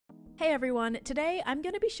Hey everyone, today I'm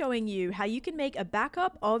going to be showing you how you can make a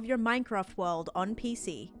backup of your Minecraft world on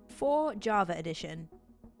PC for Java Edition.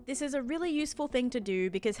 This is a really useful thing to do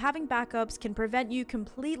because having backups can prevent you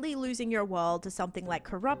completely losing your world to something like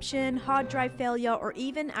corruption, hard drive failure, or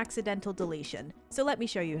even accidental deletion. So let me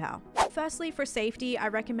show you how. Firstly, for safety, I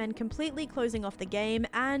recommend completely closing off the game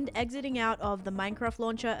and exiting out of the Minecraft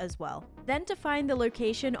launcher as well. Then to find the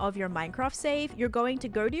location of your Minecraft save, you're going to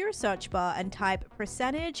go to your search bar and type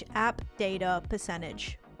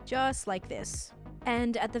 %app_data%, just like this.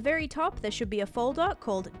 And at the very top, there should be a folder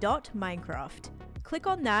called .minecraft. Click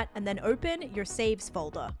on that and then open your saves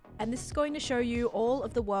folder. And this is going to show you all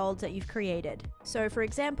of the worlds that you've created. So for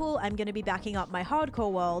example, I'm going to be backing up my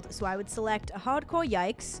hardcore world, so I would select a hardcore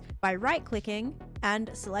yikes by right-clicking and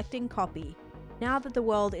selecting copy. Now that the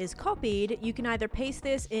world is copied, you can either paste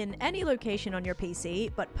this in any location on your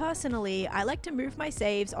PC, but personally, I like to move my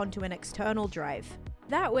saves onto an external drive.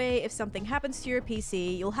 That way, if something happens to your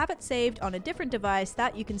PC, you'll have it saved on a different device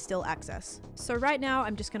that you can still access. So right now,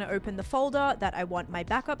 I'm just going to open the folder that I want my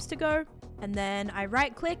backups to go, and then I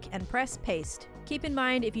right-click and press paste. Keep in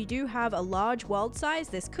mind, if you do have a large world size,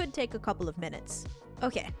 this could take a couple of minutes.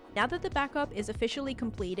 Okay, now that the backup is officially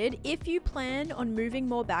completed, if you plan on moving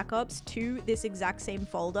more backups to this exact same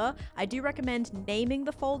folder, I do recommend naming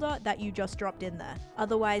the folder that you just dropped in there.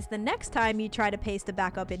 Otherwise, the next time you try to paste the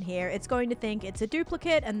backup in here, it's going to think it's a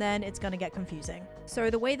duplicate and then it's going to get confusing. So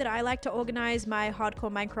the way that I like to organize my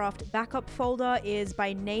Hardcore Minecraft backup folder is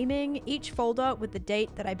by naming each folder with the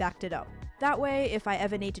date that I backed it up. That way, if I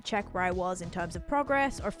ever need to check where I was in terms of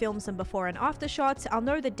progress or film some before and after shots, I'll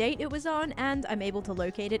know the date it was on and I'm able to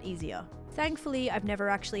locate it easier. Thankfully, I've never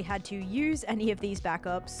actually had to use any of these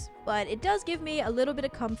backups, but it does give me a little bit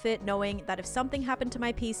of comfort knowing that if something happened to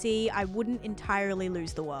my PC, I wouldn't entirely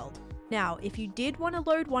lose the world. Now, if you did want to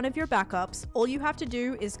load one of your backups, all you have to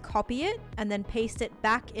do is copy it and then paste it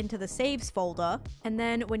back into the saves folder. And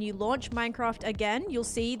then when you launch Minecraft again, you'll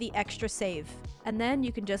see the extra save. And then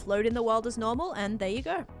you can just load in the world as normal, and there you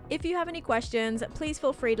go. If you have any questions, please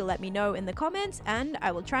feel free to let me know in the comments, and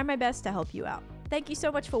I will try my best to help you out. Thank you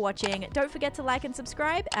so much for watching. Don't forget to like and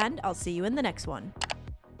subscribe, and I'll see you in the next one.